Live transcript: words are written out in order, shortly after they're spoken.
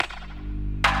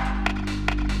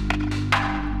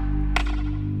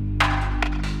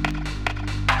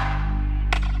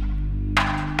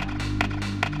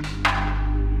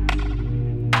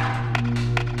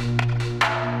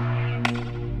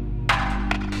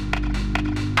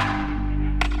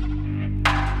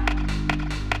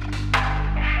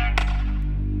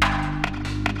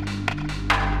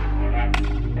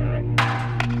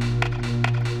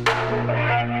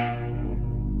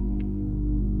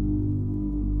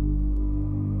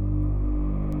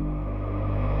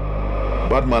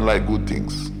Bad man like good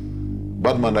things.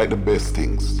 Bad man like the best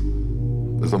things.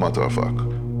 As a matter of fact.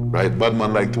 Right? Bad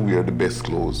man like to wear the best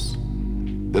clothes.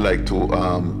 They like to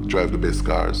drive the best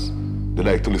cars. They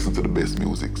like to listen to the best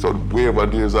music. So wherever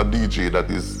there's a DJ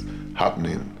that is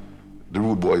happening, the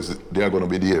rude boys, they are gonna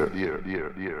be there.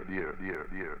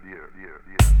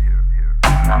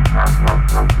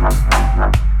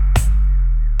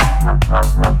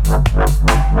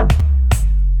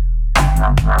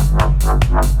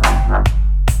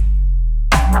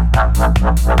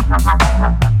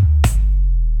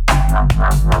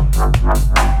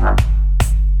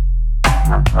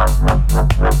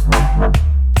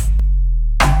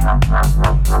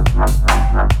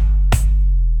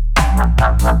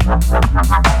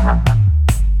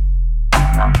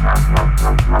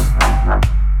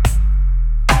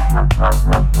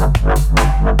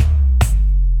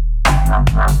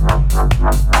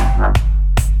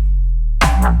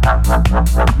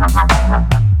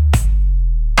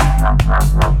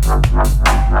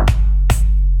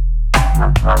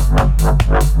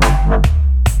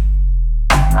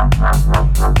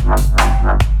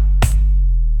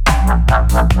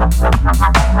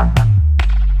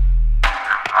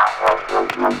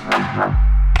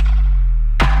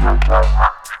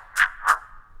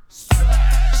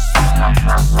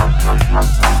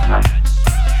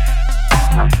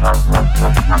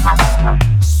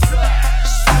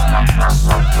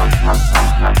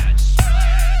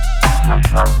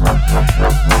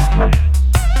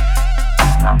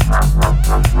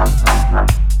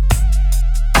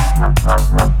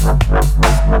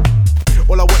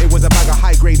 All I wanted was a bag of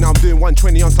high grade, now I'm doing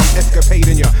 120 on some escapade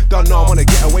and you don't know I wanna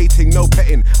get away ting, no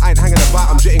petting. I ain't hanging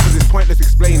about, I'm jetting cause it's pointless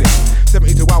explaining.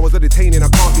 72 hours of detaining, I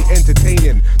can't be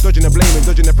entertaining. Dodging the blaming,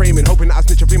 dodging the framing, hoping that I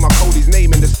snitch up in my cody's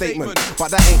name in the statement.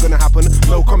 But that ain't gonna happen,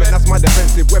 no comment, that's my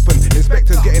defensive weapon.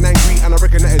 Inspectors getting angry and I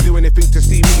reckon that they're doing anything to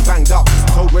see me banged up.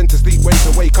 Told when to sleep, when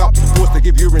to wake up, forced to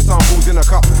give urine samples in a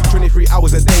cup. 23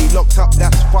 hours a day locked up,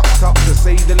 that's fucked up to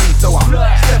say the least. So I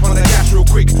step on the gas real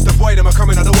quick, the boy them are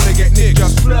coming, I don't wanna get nicked.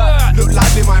 Just look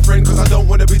lively my friend, cause I don't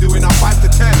wanna be doing a 5 to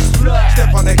 10.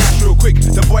 Step on the gas real quick,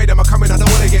 the boy them are coming, I don't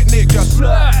wanna get nicked. Just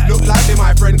look lively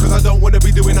my friend, cause I don't wanna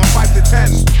be doing a 5 to 10.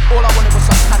 All I wanted was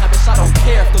some cannabis, I don't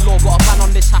care if the law got a ban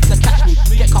on this, have to catch me.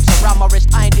 Get cuffs around my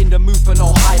wrist, I ain't in the mood for no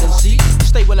hide and seek.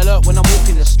 Stay well alert when I'm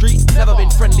walking the street, never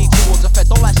been friendly towards a fed.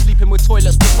 Don't like sleeping with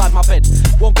toilets beside my bed.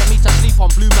 Won't get me to sleep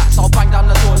on blue mats, I'll bang down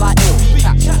the door like LB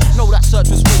caps. Know that search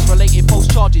was race related, false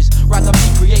charges randomly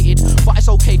created, but it's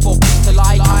okay for police to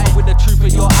lie. With the truth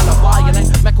in your alibi and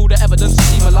then make all the evidence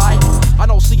seem a lie. I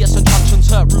know CS and junctions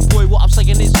hurt, rude boy, what I'm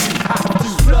saying is you have to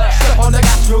step on the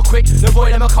gas real quick, the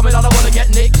boy them are coming, I don't wanna get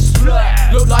nicked.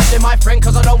 Look like they're my friend,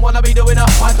 cause I don't wanna be doing a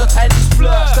 5 to 10.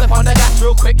 Step on the gas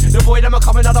real quick, the boy them are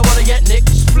coming, I don't wanna get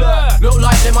nicked. Look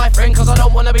like they're my friend, cause I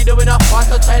don't wanna be doing a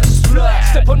 5 to 10.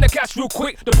 Step on the gas real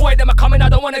quick, the boy them are coming, I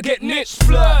don't wanna get nicked.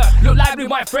 Look lively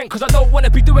my friend, cause I don't wanna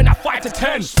be doing a 5 to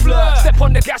 10. Step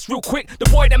on the gas real quick, the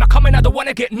boy them are coming, I don't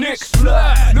wanna get nicked.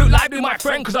 Look lively my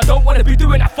friend, cause I don't wanna be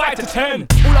doing a 5 to 10.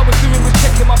 All I was doing was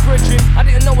checking my brethren, I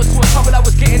didn't know what sort of trouble I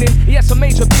was getting in. He had some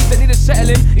major beef that needed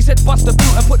settling, he said bust the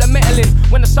boot and put the metal in.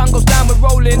 When the sun goes down we're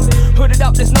rolling, put it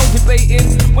up there's no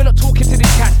debating. We're not talking to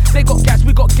these cats, they got gas,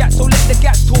 we got gas, so let the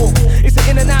gas talk. It's an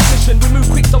in and out mission, we move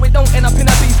quick so it don't end up in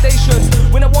a B station.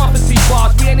 When I want to see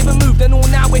bars, we ain't even moved and all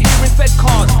now we're here in fed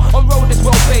cars. On road is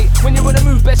well bait, when you're on the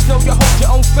move best know you hold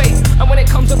your own fate. And when it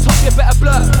comes on top you better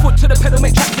blur, foot to the pedal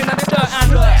make traction and the dirt and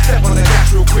step on the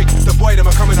gas real quick, the boy them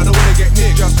are coming, I don't wanna get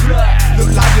nicked. Just look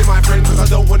lively my friend, cause I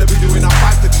don't wanna be doing a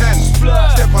 5 to 10.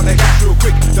 Step on the gas real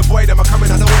quick, the boy them are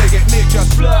coming, I don't wanna get nicked.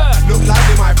 Just look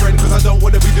lively my friend, cause I don't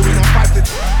wanna be doing a 5 to 10.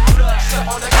 Step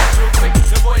on the gas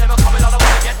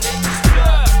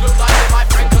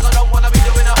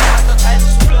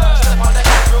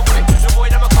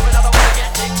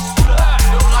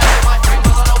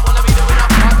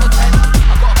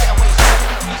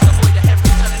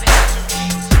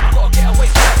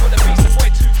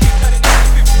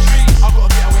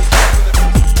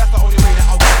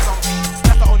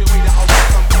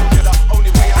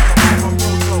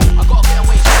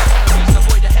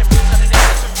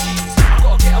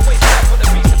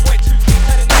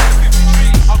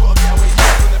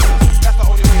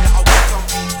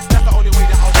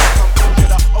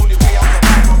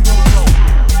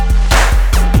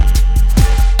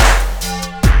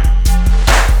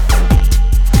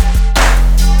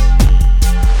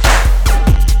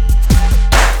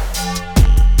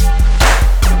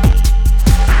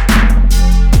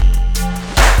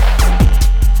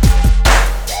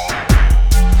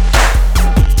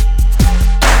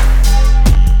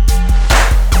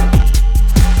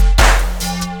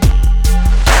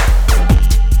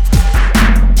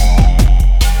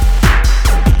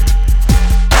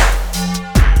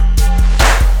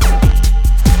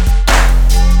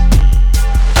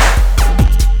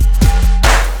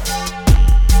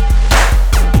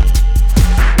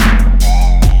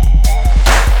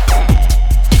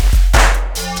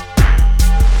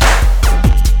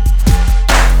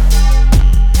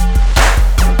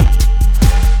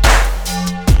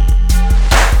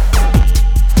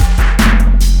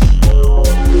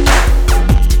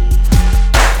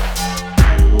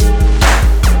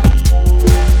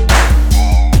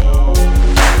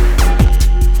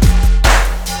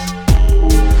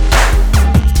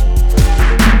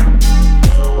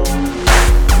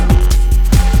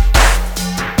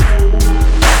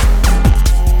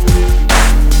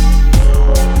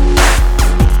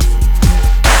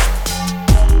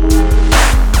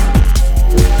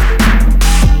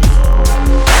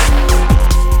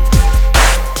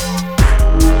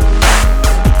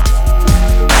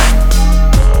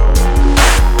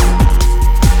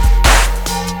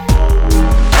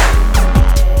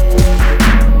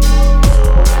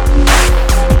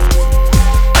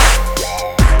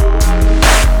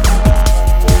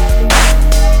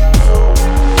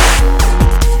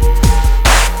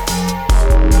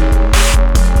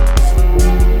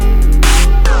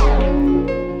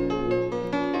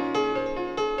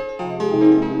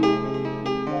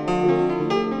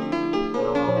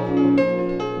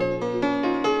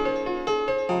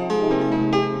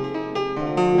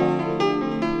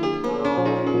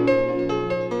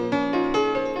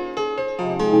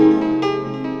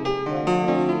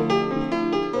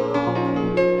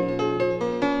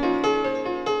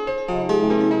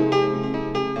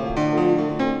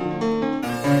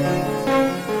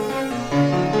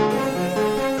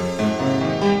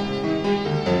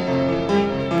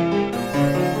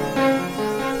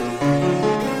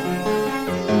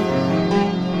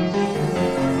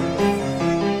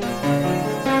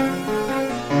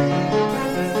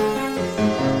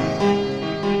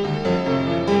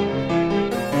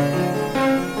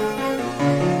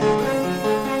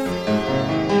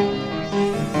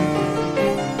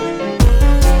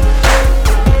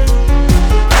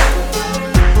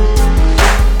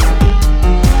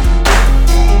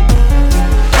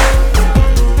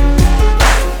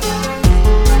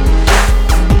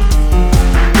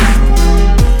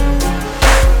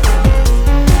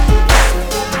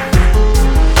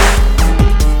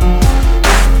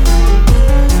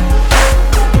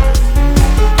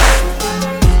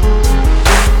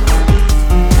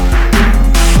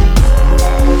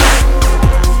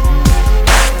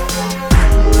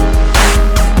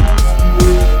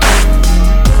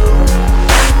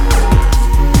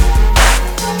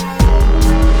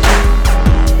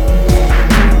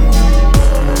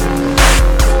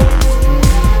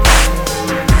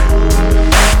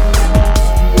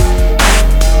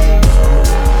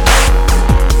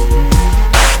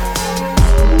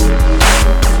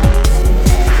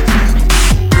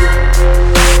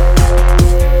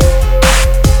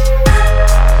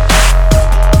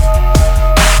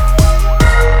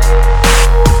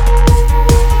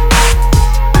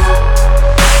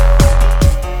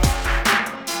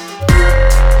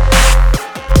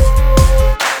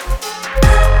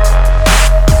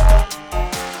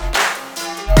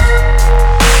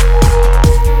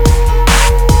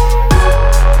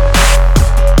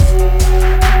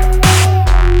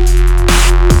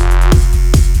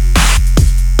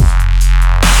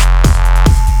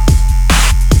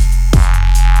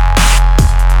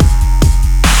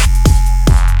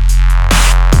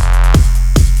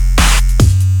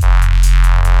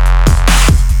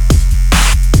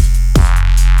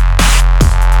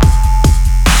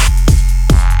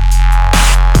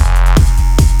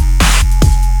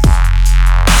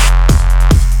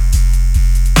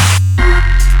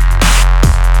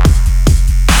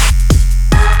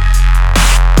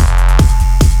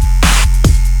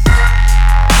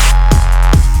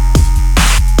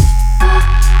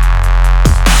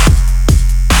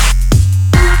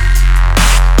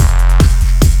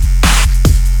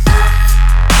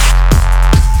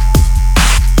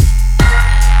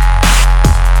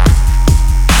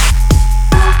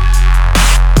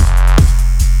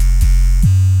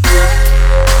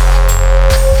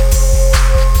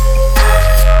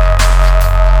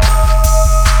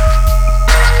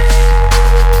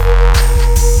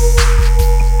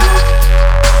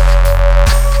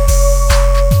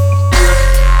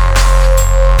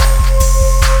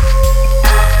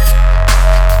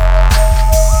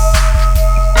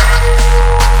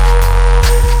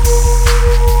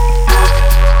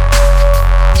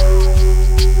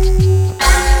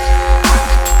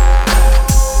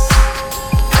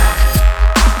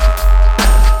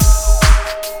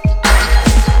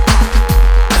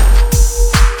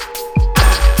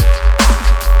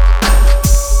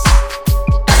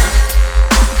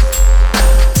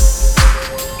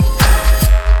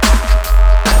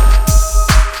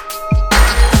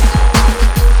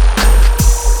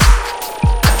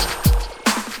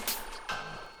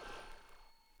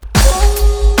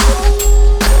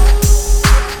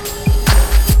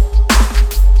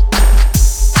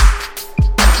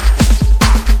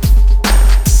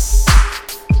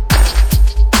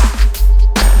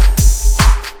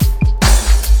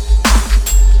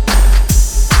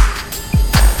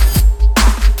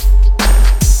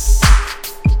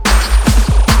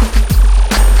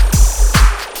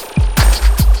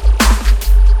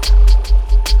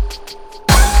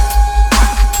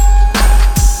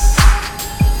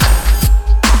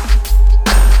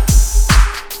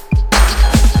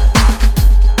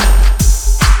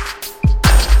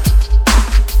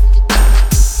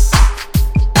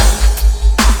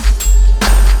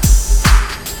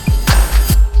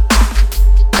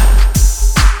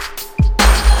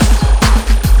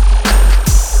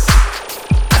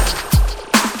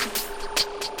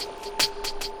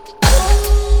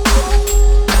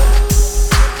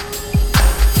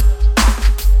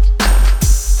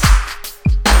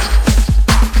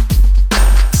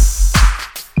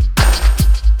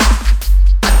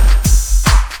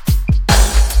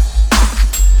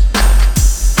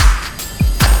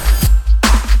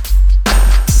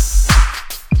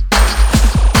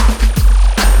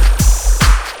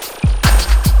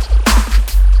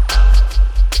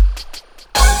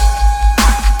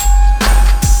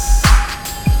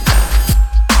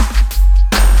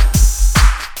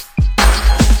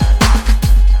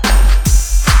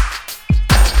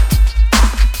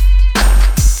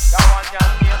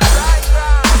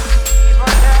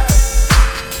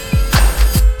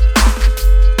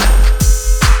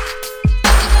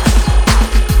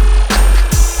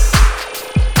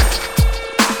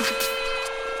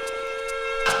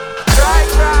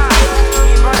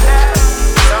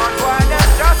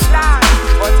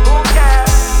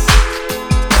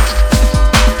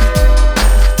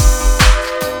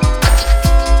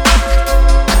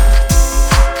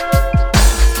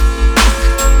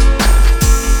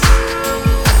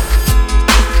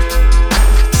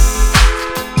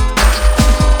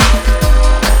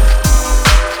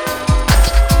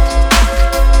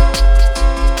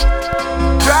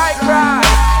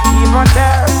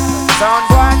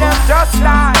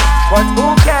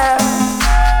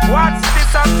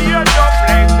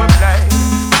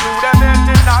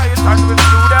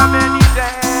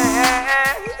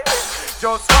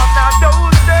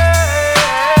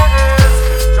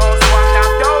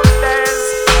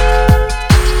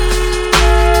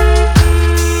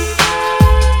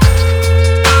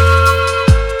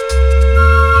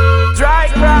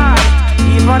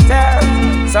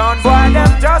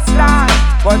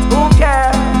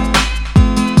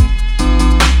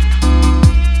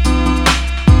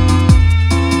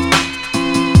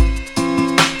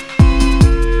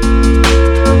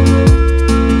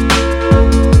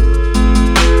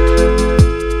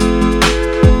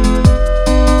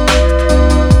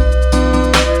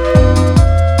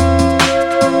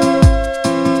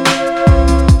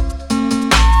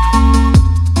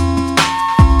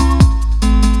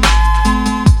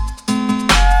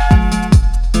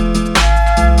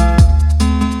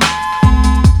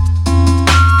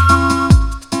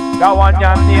That one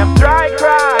your name try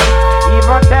cry.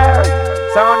 Even there,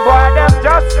 sound boy them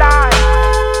just lie.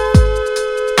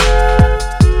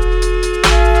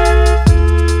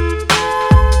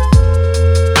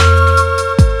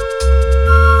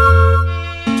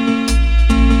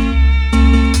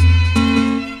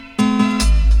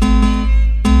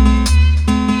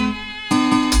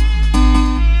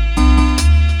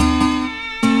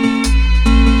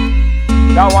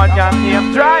 That one your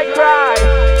name try cry.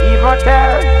 Even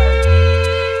there,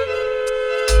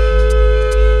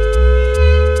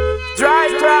 dry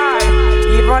cry.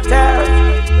 Even there,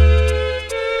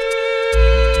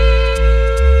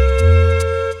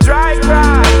 dry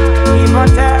cry. Even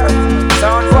there,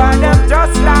 sound boy them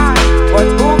just lie. But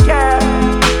who cares?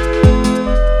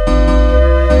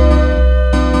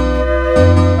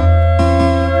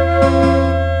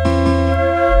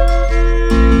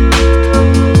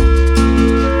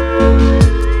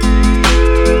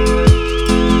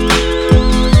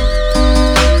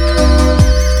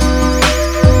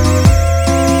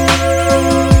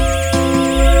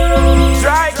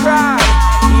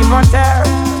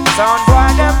 Sound boy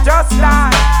them just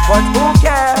lie, but who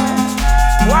cares?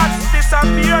 Watch this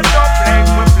appear, don't play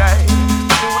we play.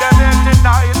 Do them any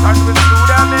night and we do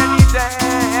them any day.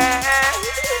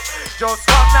 Just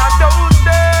one of those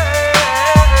days.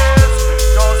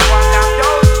 Just one of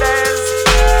those days.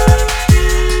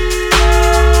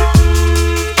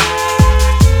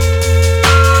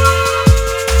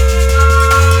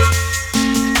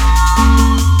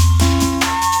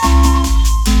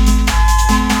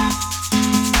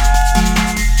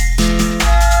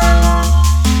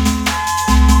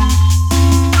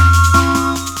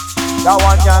 That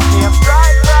one your name dry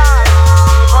cry.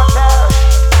 Even there,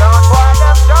 sound boy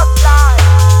them just lie.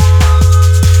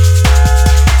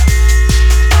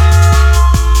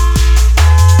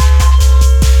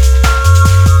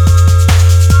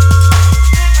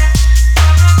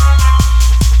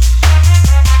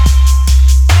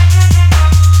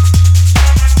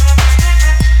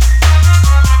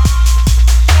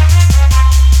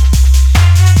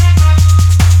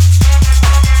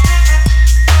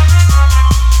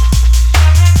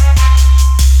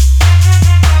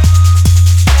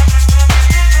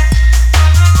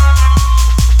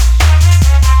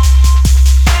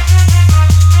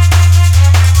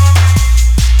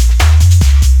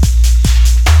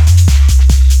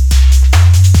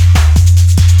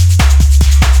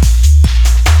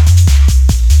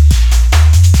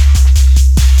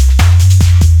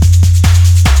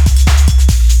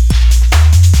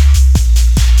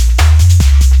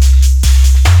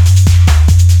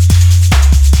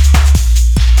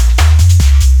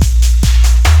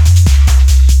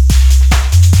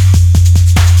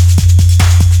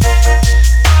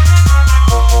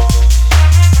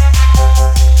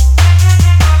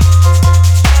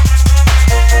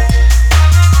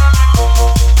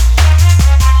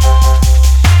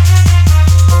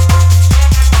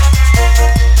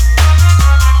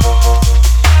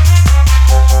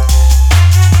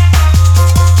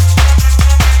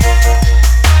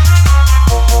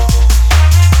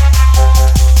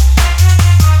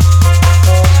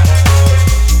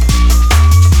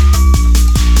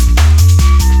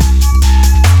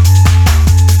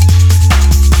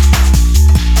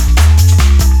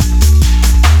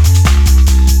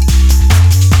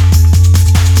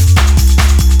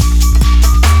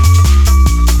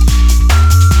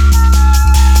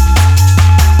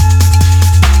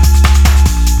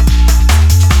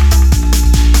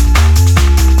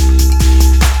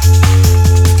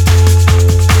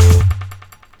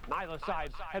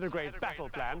 had a great battle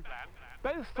plan.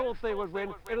 Both thought they would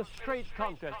win in a straight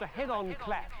contest, a head-on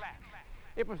clash.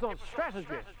 It was not strategy,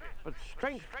 but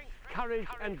strength, courage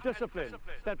and discipline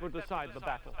that would decide the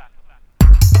battle.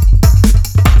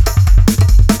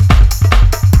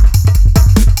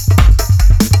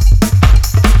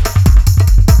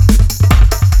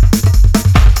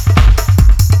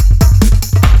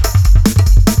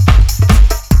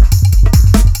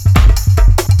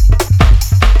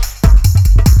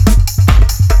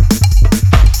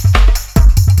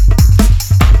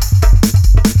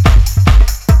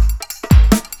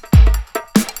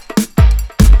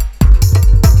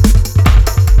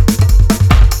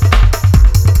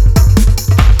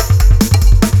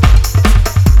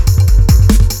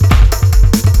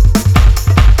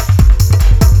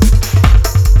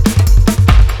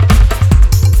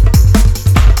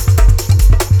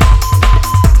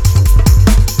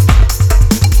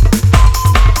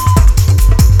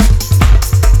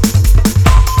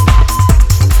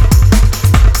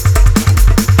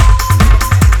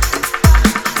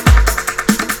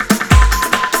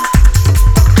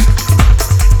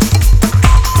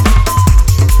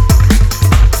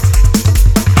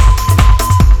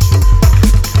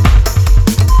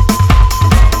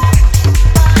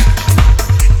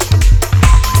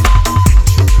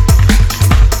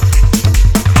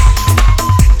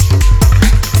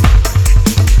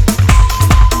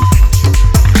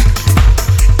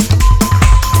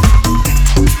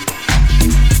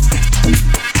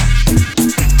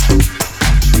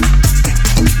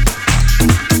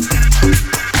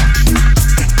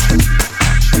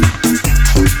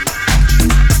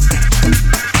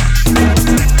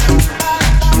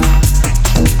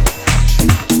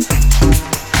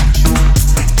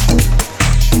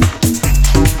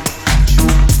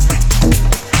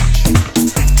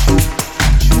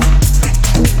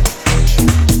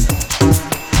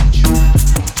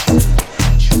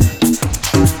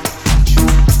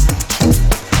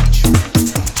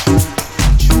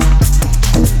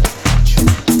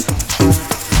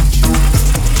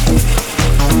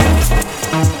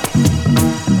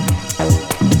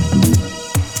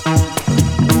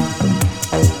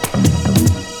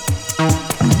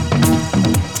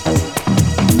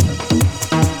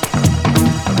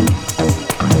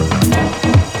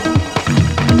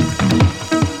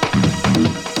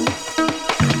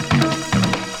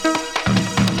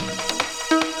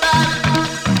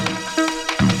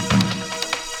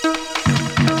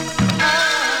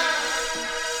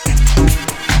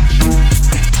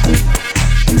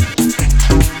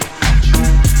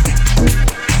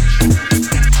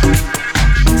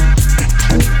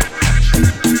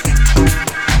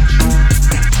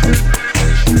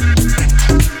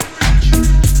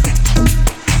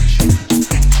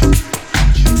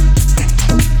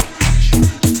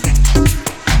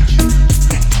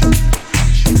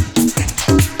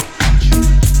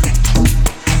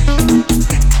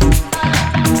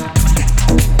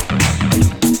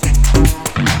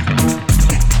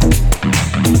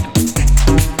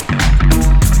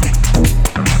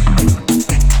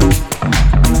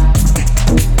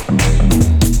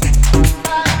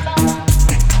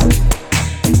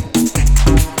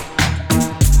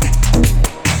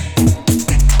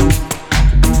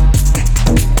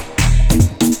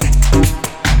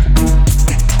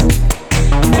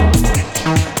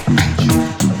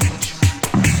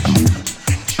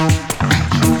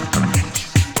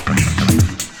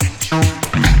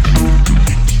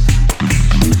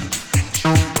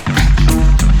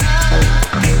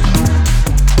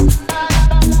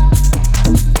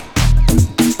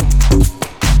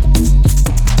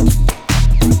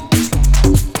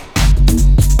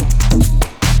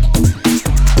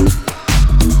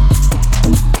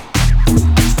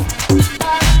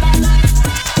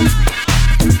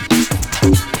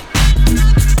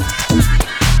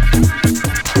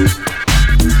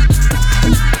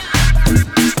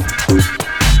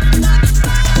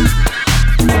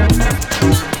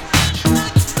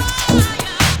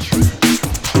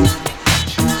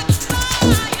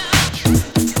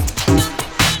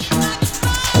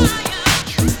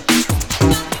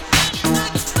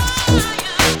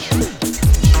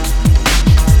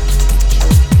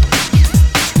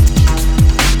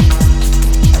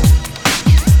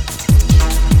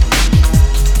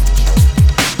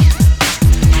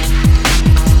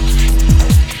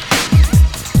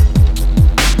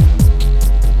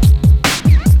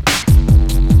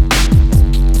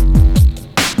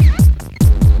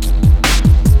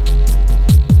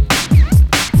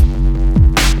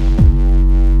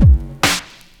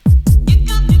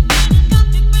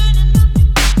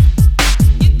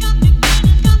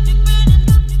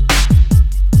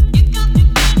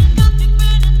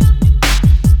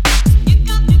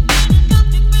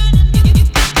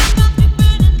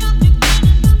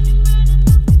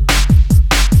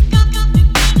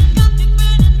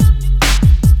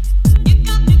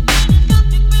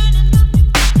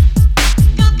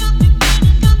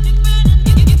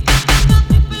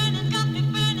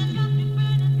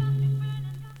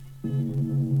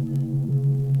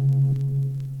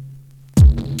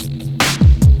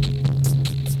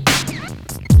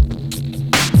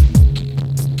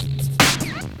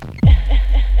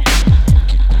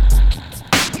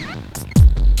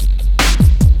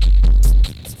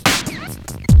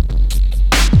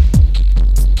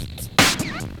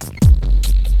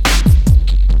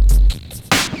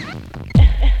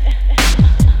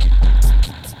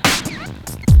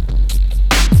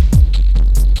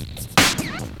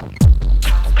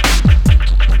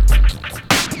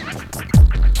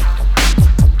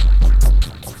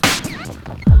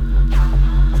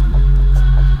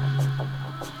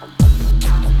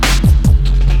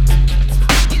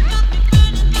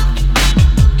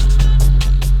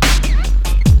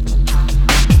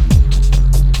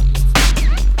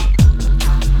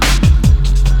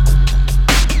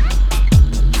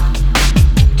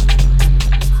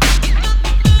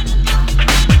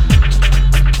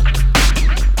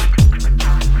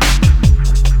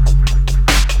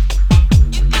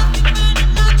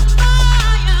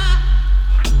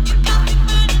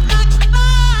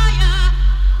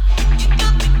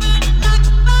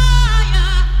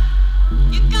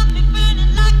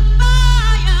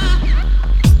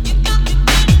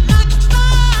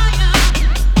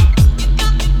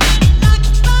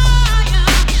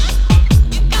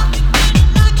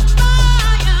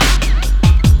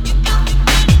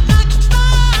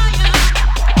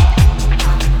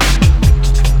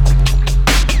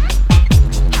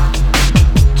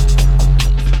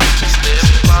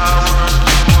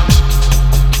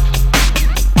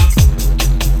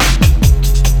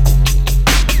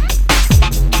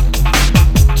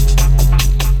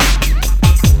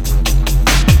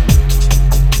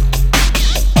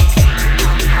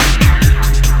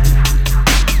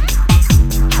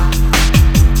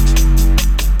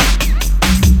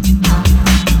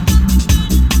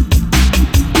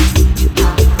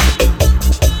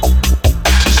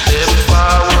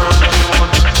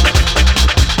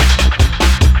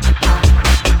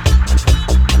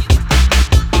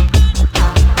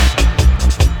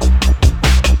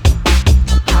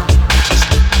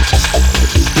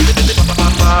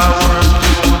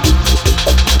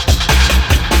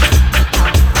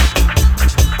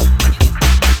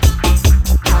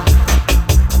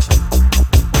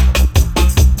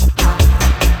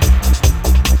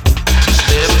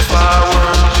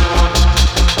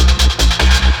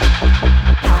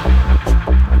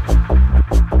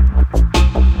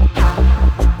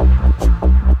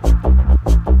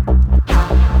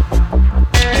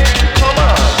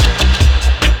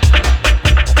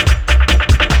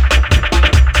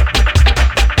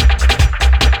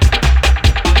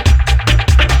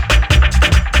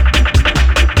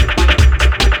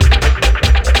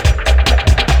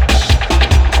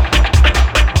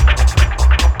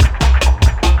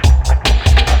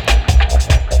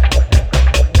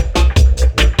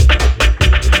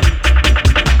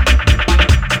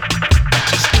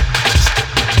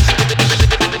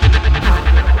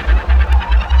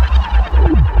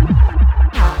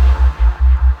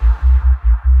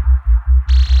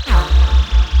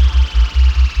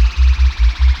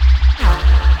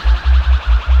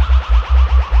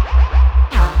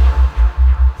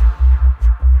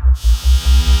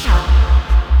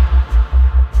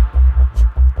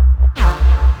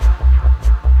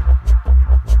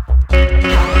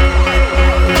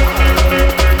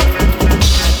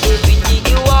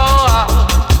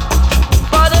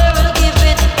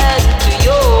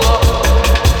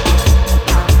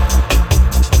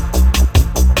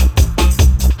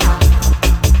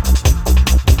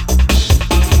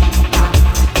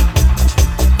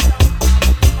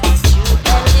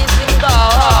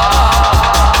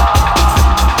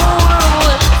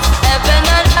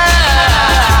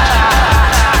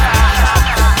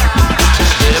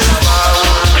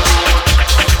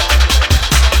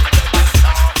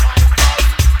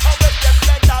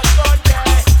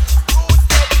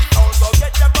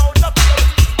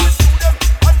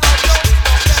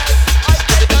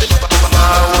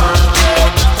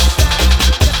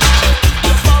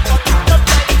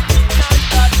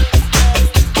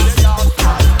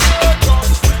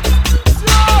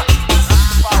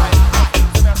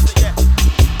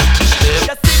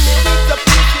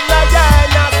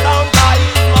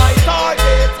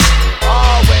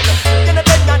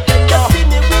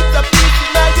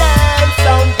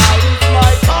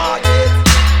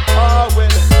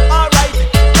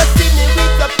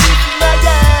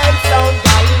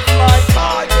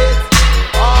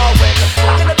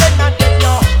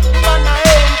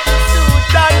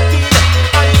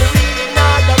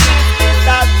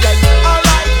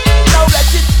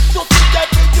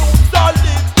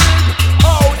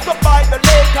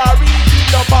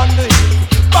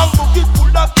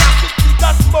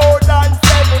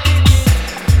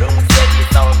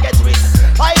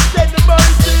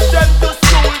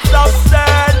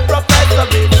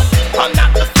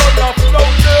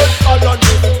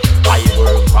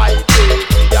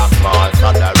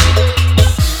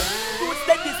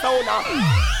 You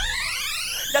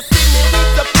see me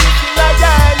with the piece in my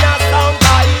hand, a sound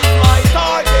guy is my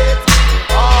target.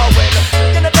 Oh well,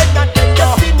 you know then and then. You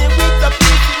see me with the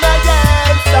piece in my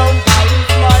hand, sound guy is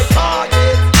my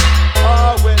target.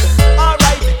 Oh well,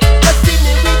 alright. You see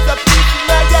me with the piece in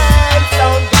my hand,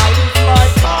 sound guy is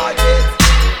my target.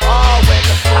 Oh well,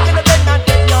 you know then and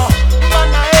then. No,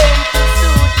 man I aim to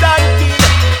shoot and kill,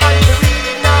 and the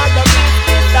real not the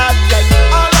business subject.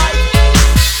 Alright.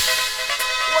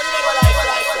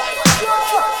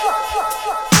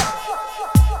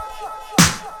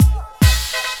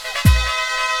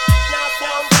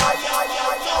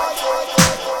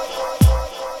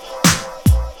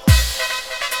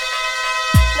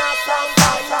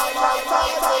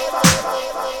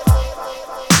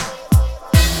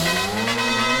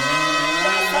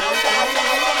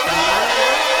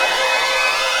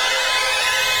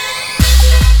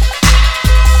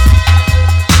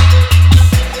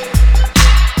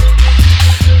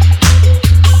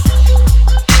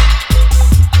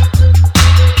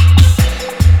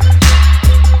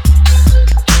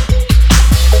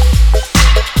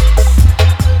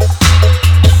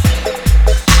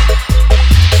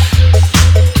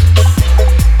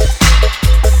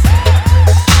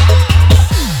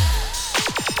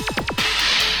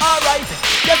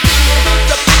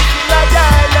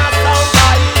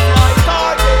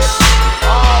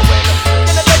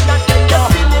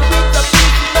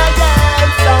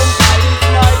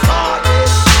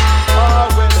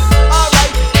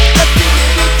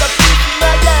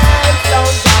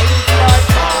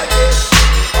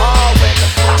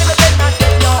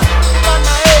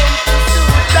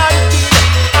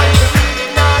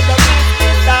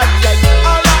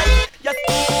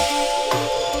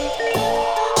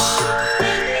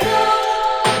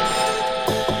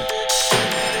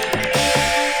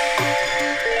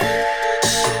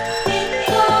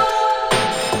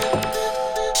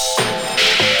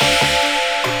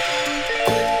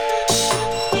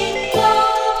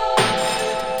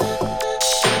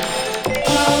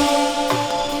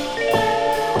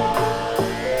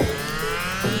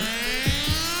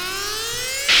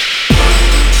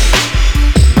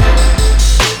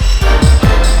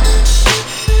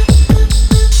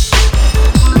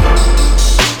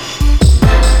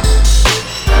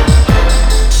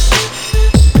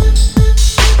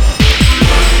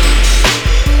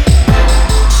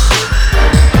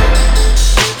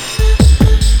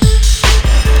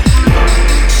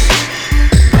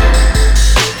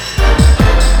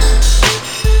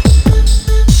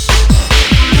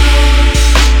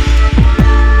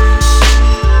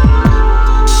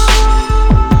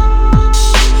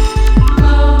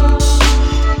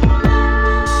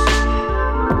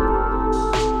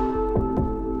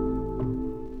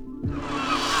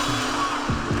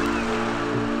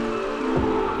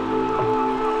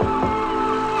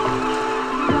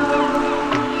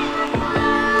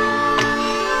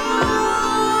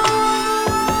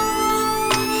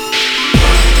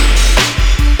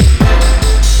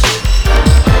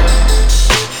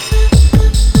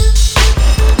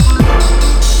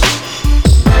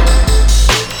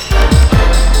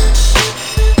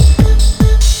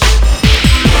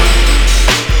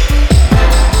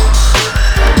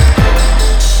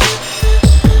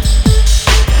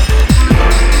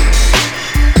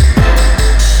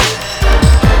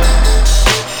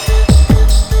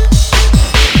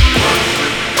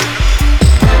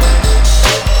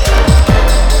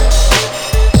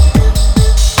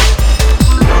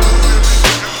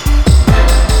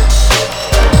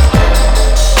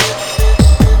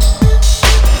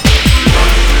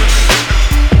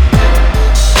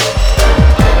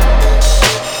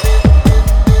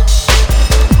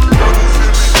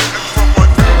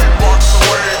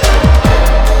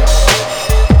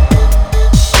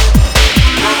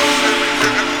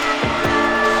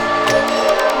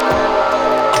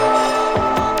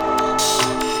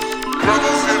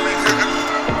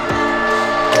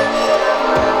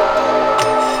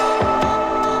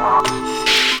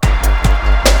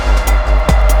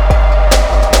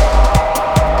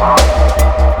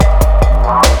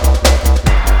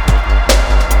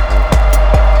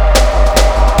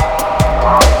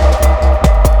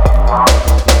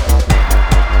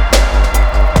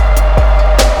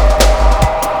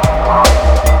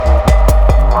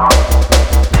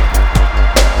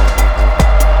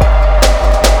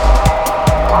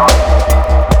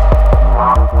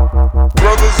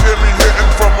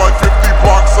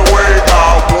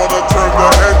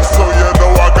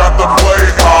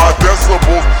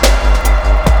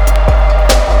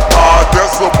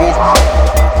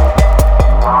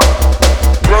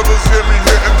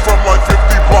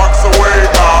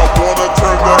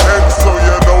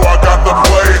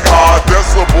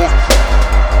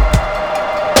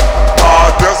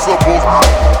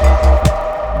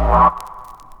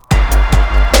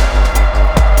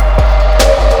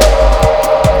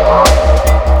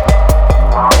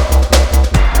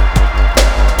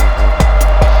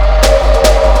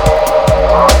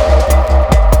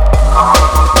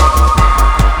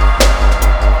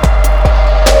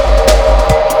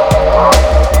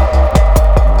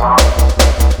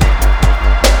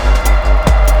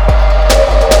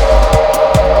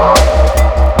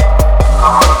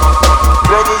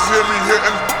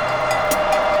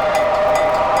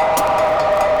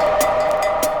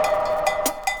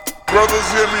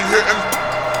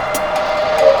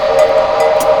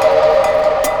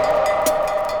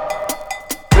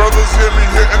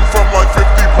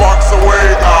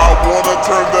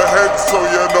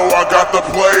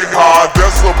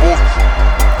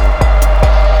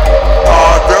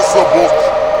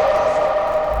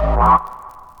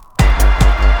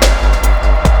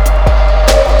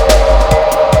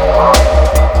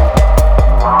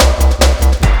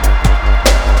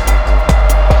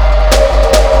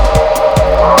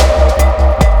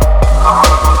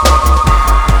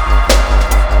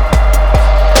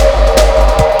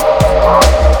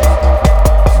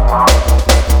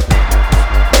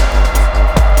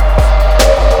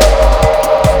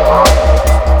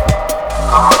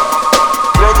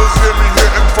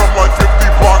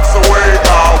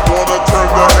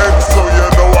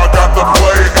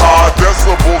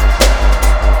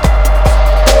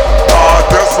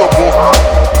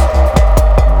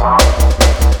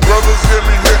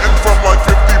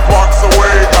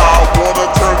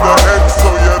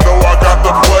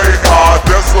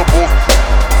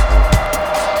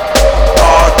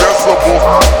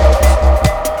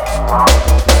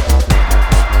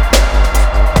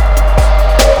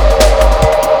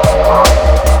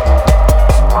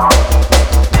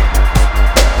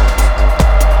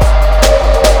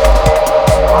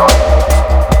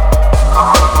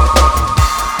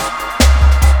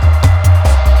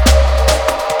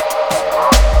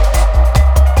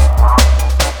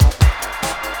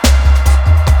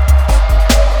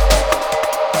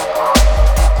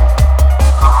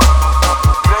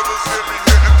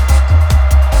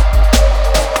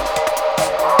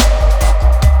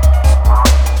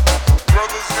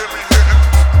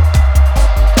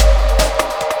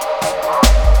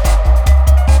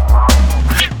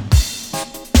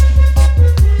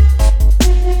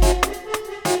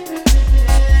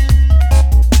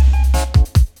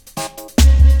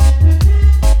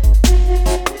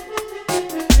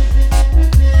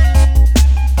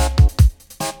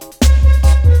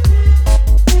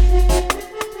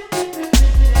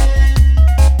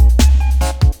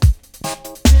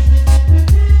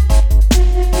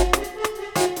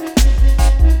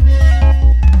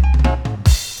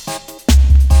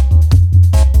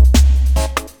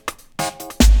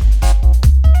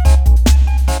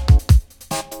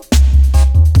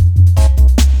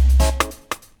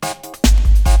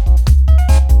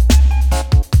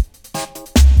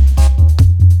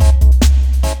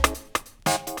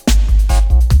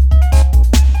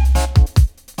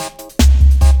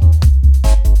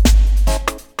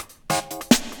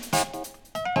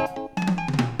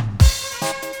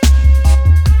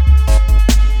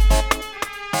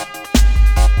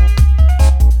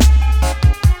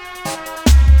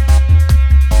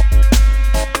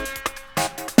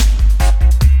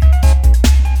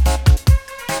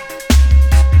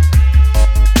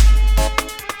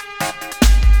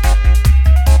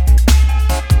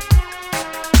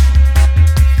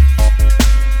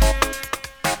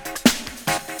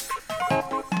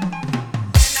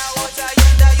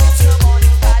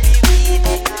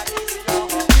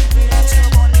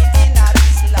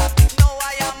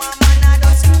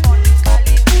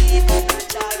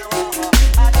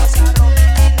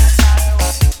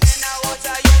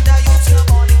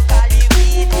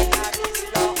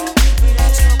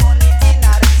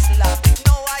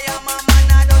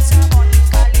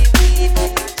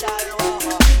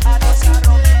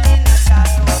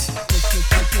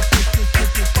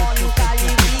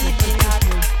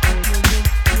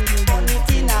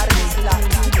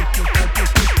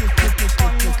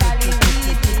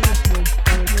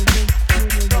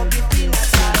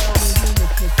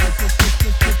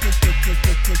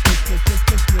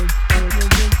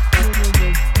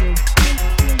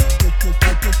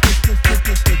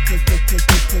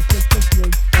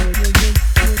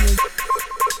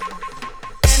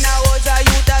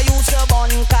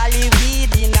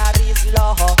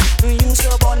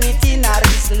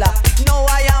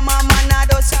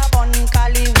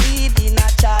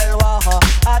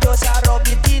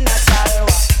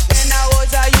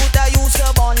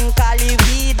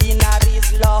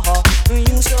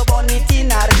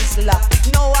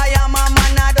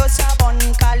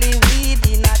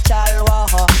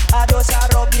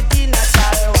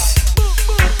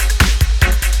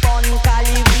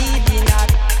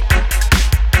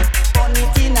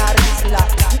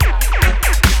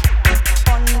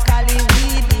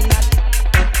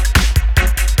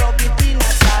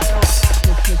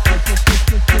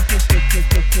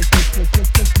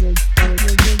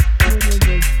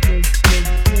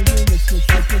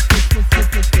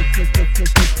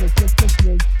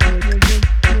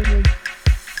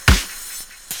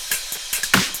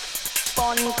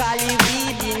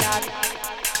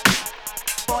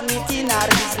 Burn it in a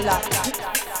rizla.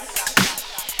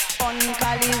 On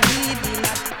Cali weed in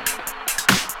a.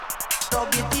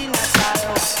 Rub it in a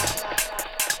salad.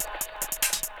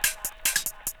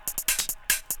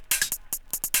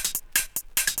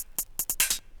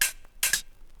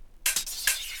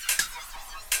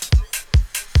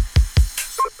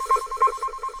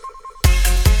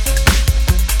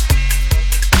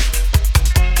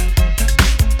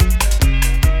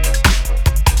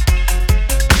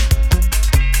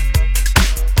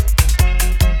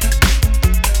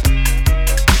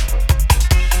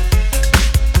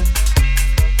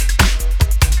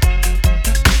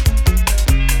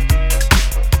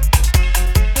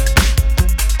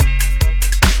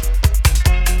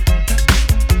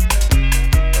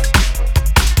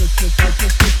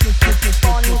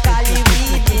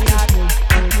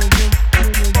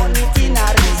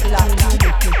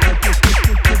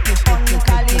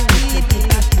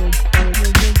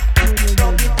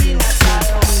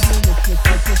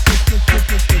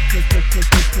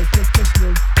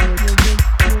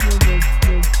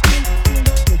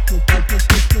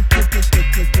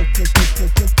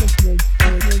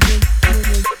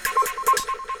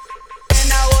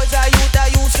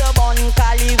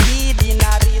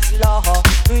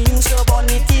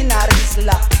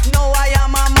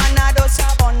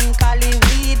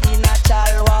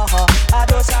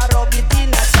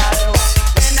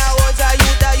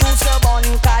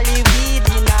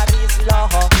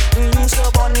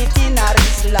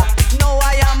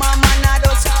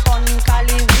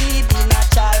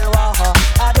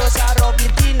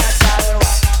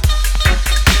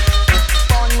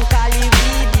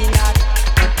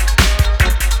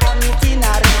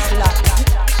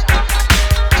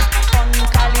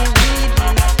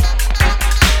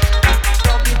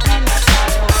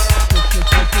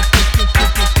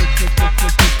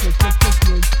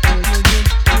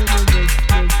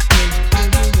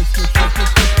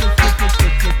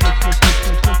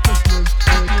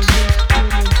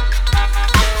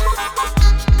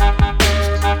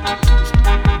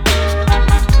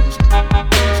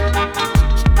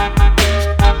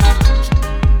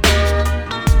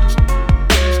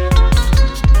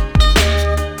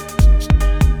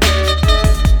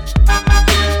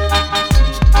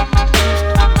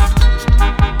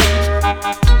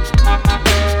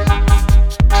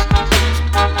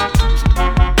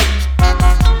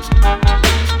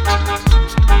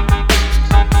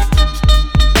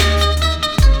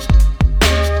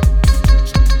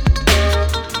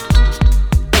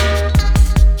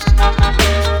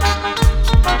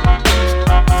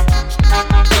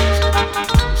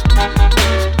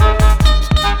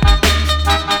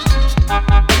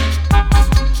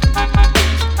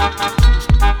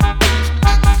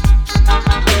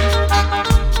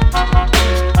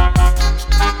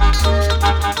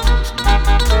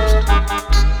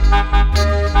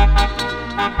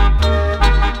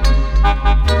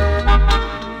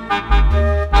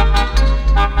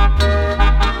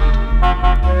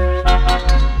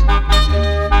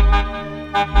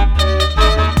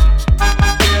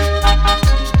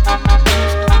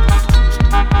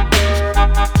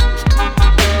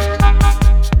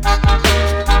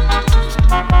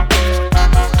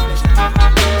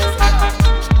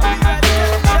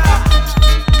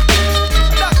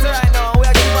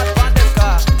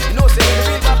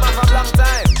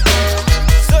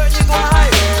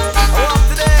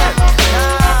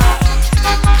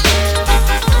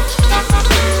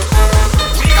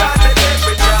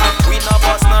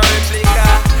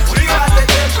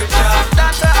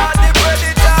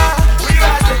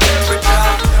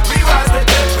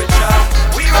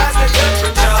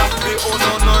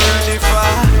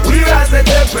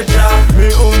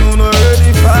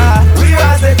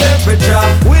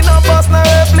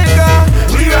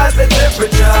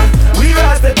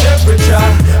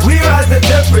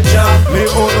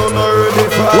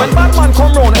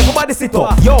 sit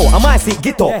up. Yo, I might say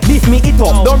get up, leave me it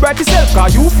up. Don't break yourself,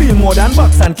 cause you feel more than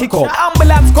box and kick up.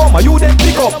 Ambulance come, you then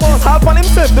pick up. Half on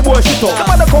himself, the boy shit up. The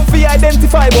mother come for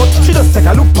identify, but she just take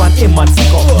a look on him and sick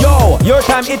up. Yo, your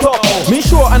time it up. Me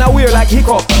sure and I wear like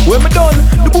hiccup. When me done,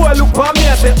 the boy look for me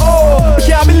and say, oh, I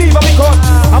can't believe I pick up.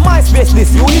 I might space this,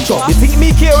 you hitch up. You think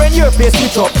me care when your face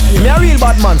switch up? Me a real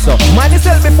bad man, so mind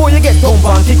yourself before you get thump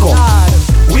and kick up.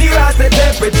 We rise the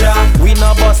temperature, we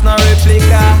no bust no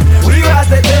replica. We rise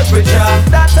the temperature,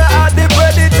 that's a the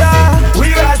predator.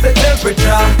 We rise the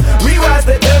temperature, we rise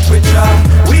the temperature,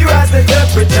 we rise the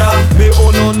temperature. Me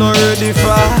oh no ready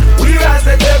for. We rise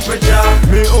the temperature,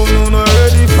 me oh no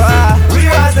ready for.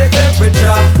 We rise the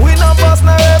temperature, we no bust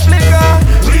no replica.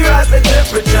 We rise the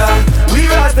temperature, we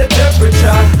rise the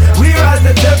temperature, we rise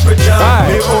the temperature.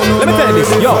 Right. Let me tell you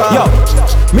this.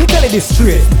 this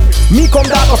straight. Me come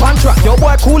dark up and track, your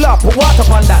boy cool up, put water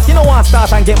on that. You know want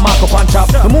start and get mark up and trap.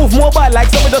 Me move mobile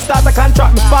like somebody just start a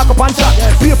contract. Me spark up and track,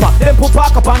 paper, then put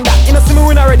park up on that. You know see me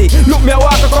win already, look me a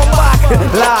walk a come back.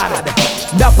 Lord,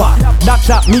 dapper,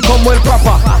 that me come well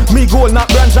proper. Me gold not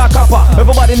branch or copper.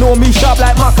 Everybody know me sharp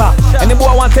like maca. And the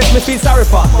boy want test me feel sorry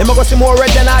for. Them a go see more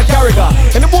red than I carriga.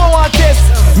 And the boy want test,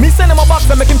 me send him a box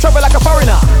and make him travel like a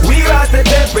foreigner. We rise the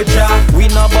temperature,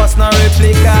 we no bust no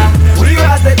replica. We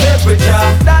rise the temperature,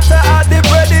 that's a the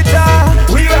predator.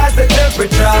 We rise the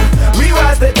temperature, we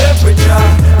rise the temperature,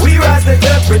 we rise the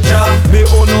temperature. Me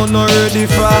oh no ready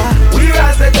for. We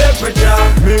rise the temperature,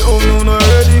 me oh no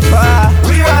ready for.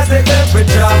 We rise the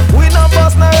temperature, we no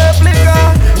bust no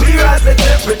replica. We rise the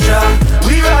temperature,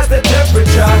 we rise the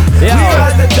temperature. We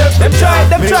rise the temperature.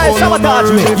 Them try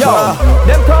sabotage me, yo.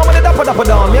 Them come with the dapper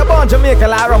down. Me a born Jamaica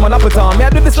like rum and apple town. Me I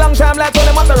do this long time like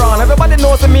Tony Matterhorn. Everybody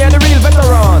knows me and the real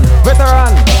veteran.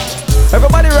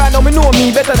 Everybody right now, me know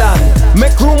me better than.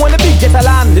 Make room when the big get a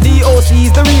land. The DOC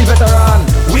is the real veteran.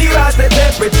 We rise the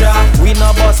temperature, we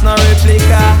no bust no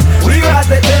replica. We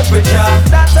rise the temperature,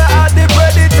 that's the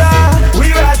predator. We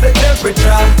rise the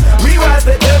temperature, we rise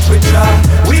the temperature.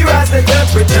 We rise the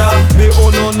temperature, me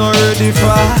oh no ready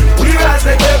for. We rise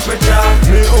the temperature,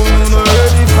 me oh no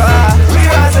ready for. We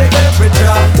rise the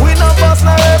temperature, we no bust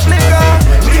no replica.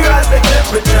 We rise the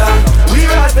temperature, we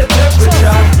rise the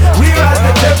temperature. We rise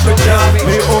the temperature.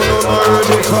 Me oh no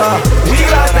ready for. We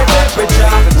rise the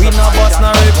temperature, we no bust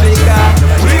no replica.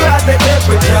 We rise the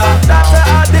temperature, that's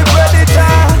the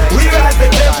predator. We rise the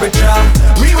temperature,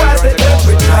 we rise the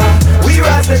temperature. We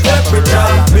rise the temperature,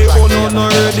 me oh no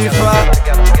ready for.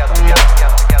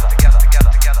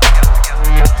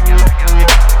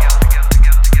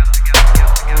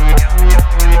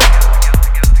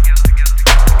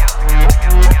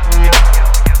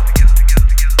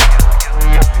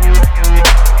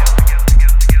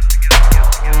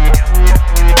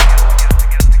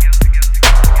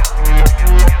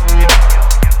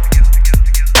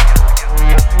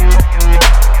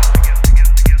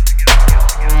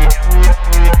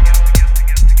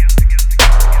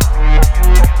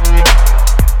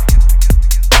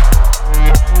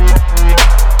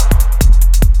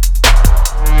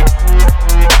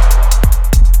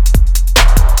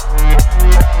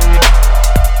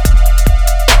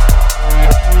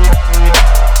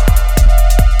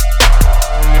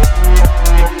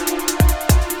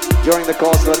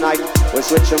 We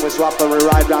switch and we swap and we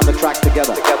ride round the track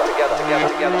together.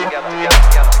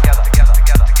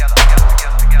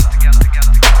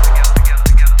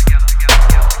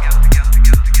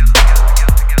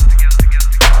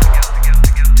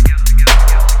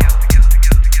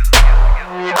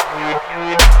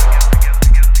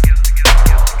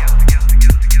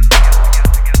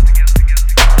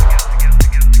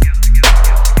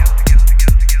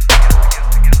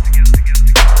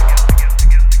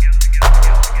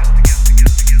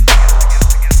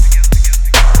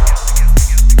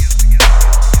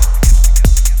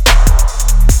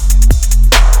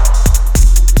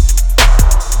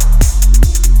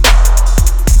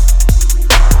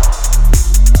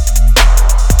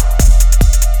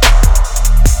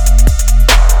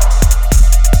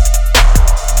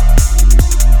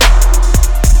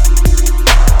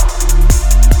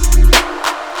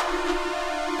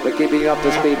 Up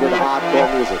to speed with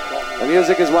hardcore music. The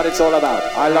music is what it's all about.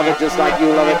 I love it just like you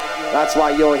love it. That's why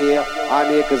you're here. I'm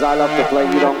here because I love to play.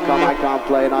 You don't come, I can't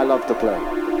play, and I love to play.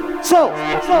 So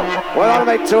we don't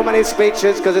make too many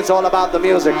speeches because it's all about the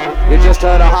music. You just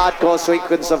heard a hardcore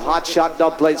sequence of hot shot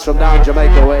dub plates from down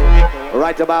Jamaica way.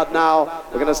 Right about now,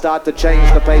 we're going to start to change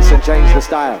the pace and change the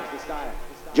style.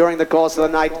 During the course of the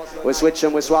night, we switch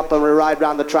and we swap and we ride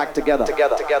round the track together.